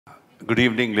Good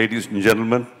evening, ladies and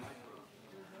gentlemen.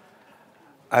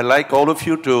 I'd like all of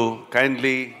you to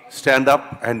kindly stand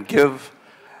up and give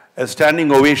a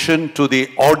standing ovation to the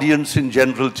audience in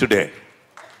general today.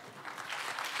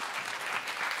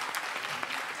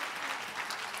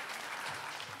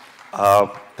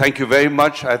 Thank you very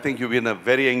much. I think you've been a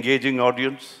very engaging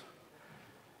audience.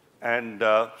 And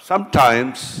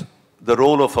sometimes the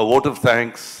role of a vote of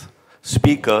thanks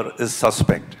speaker is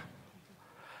suspect,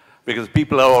 because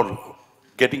people are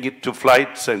getting into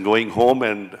flights and going home,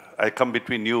 and I come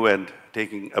between you and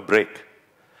taking a break.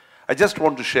 I just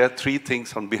want to share three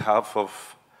things on behalf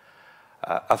of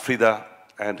Afrida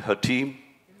and her team.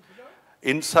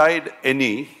 Inside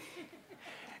any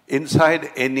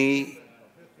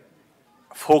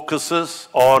focuses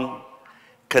on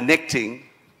connecting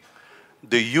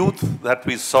the youth that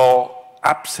we saw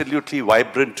absolutely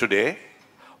vibrant today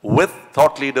with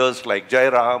thought leaders like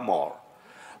Jairam or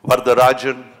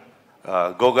Vardarajan,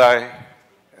 Gogai,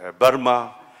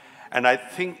 Burma, and I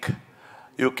think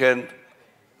you can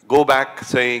go back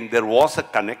saying there was a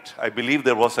connect. I believe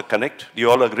there was a connect. Do you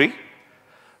all agree?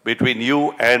 Between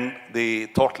you and the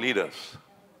thought leaders.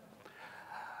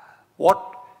 What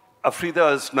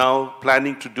Afrida is now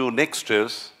planning to do next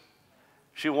is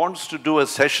she wants to do a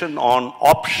session on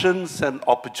options and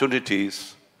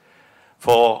opportunities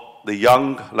for the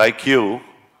young like you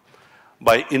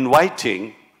by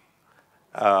inviting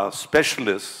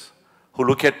specialists who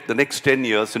look at the next 10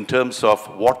 years in terms of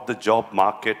what the job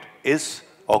market is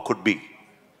or could be.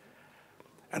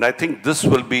 And I think this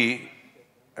will be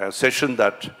a session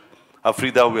that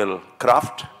Afrida will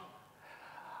craft.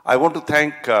 I want to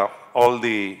thank all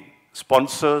the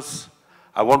sponsors.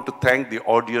 I want to thank the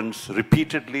audience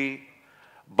repeatedly,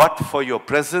 but for your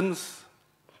presence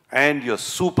and your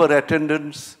super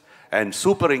attendance and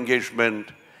super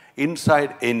engagement,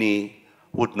 Inside Any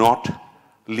would not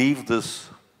leave this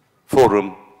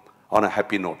forum on a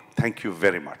happy note. Thank you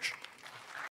very much.